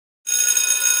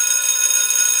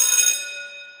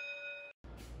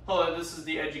Hello, this is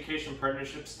the Education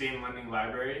Partnership STEAM Lending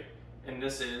Library, and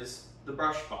this is the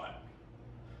Bristlebot.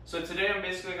 So today I'm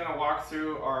basically going to walk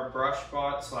through our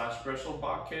Bristlebot /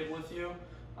 Bristlebot kit with you.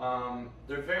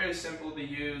 They're very simple to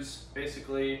use.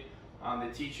 Basically, they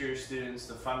teach your students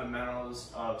the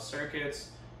fundamentals of circuits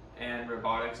and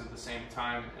robotics at the same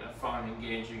time in a fun,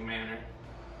 engaging manner.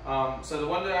 So the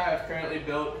one that I have currently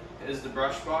built is the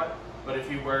Bristlebot, but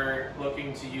if you were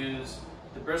looking to use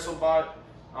the Bristlebot,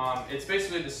 it's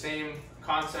basically the same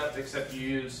concept except you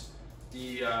use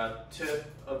the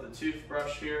tip of the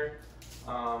toothbrush here,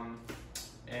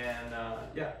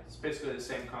 yeah, it's basically the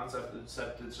same concept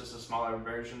except it's just a smaller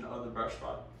version of the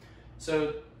Bristlebot.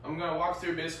 So I'm going to walk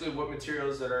through basically what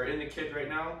materials that are in the kit right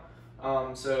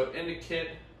now. So in the kit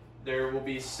there will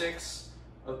be 6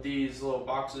 of these little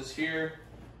boxes here,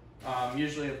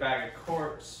 usually a bag of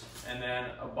corks, and then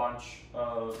a bunch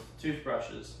of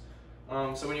toothbrushes.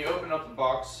 So when you open up the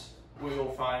box, what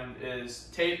you'll find is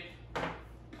tape,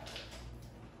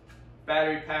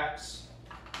 battery packs,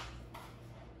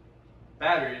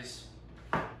 batteries,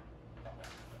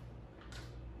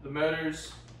 the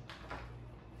motors,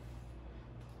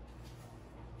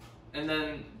 and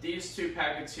then these 2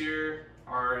 packets here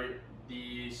are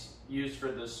these used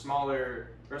for the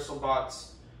smaller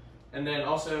Bristlebots, and then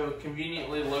also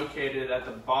conveniently located at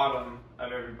the bottom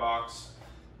of every box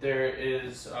there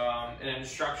is an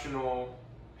instructional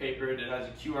paper that has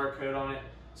a QR code on it.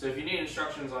 So if you need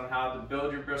instructions on how to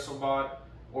build your Bristlebot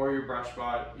or your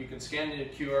Bristlebot, you can scan the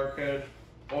QR code,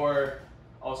 or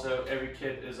also every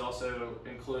kit is also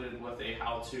included with a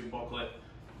how-to booklet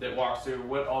that walks through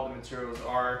what all the materials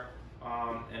are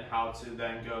and how to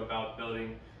then go about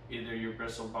building either your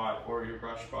Bristlebot or your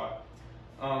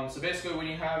Bristlebot. So basically when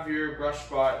you have your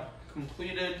Bristlebot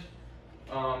completed,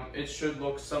 it should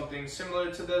look something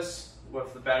similar to this,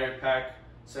 with the battery pack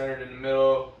centered in the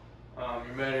middle,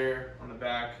 your motor on the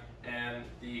back, and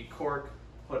the cork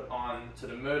put on to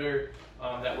the motor.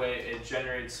 That way it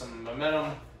generates some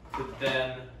momentum to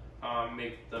then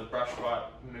make the Bristlebot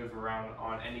move around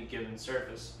on any given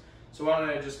surface. So why don't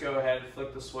I just go ahead and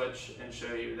flick the switch and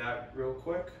show you that real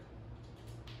quick.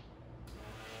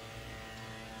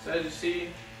 So as you see,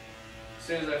 as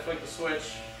soon as I flick the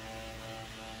switch,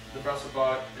 the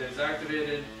Bristlebot is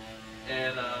activated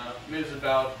and moves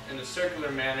about in a circular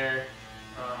manner.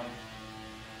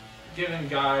 Given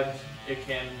guide, it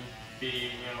can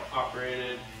be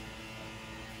operated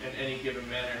in any given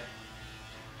manner.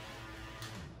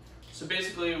 So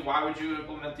basically, why would you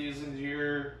implement these into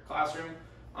your classroom?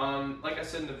 Like I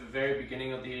said in the very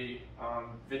beginning of the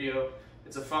video,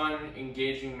 it's a fun,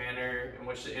 engaging manner in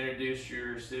which to introduce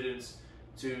your students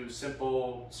to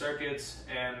simple circuits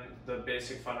and the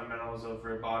basic fundamentals of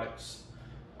robotics.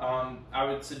 I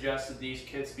would suggest that these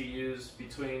kits be used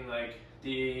between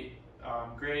the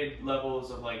grade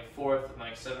levels of 4th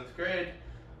and 7th grade.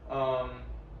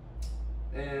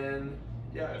 And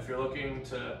yeah, if you're looking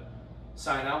to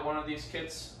sign out one of these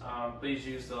kits, please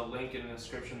use the link in the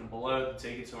description below to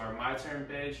take you to our My Turn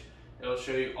page. It'll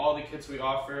show you all the kits we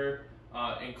offer,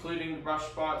 including the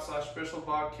Bristlebot /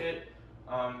 Bristlebot kit.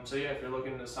 So yeah, if you're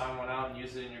looking to sign one out and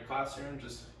use it in your classroom,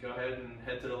 just go ahead and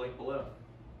head to the link below.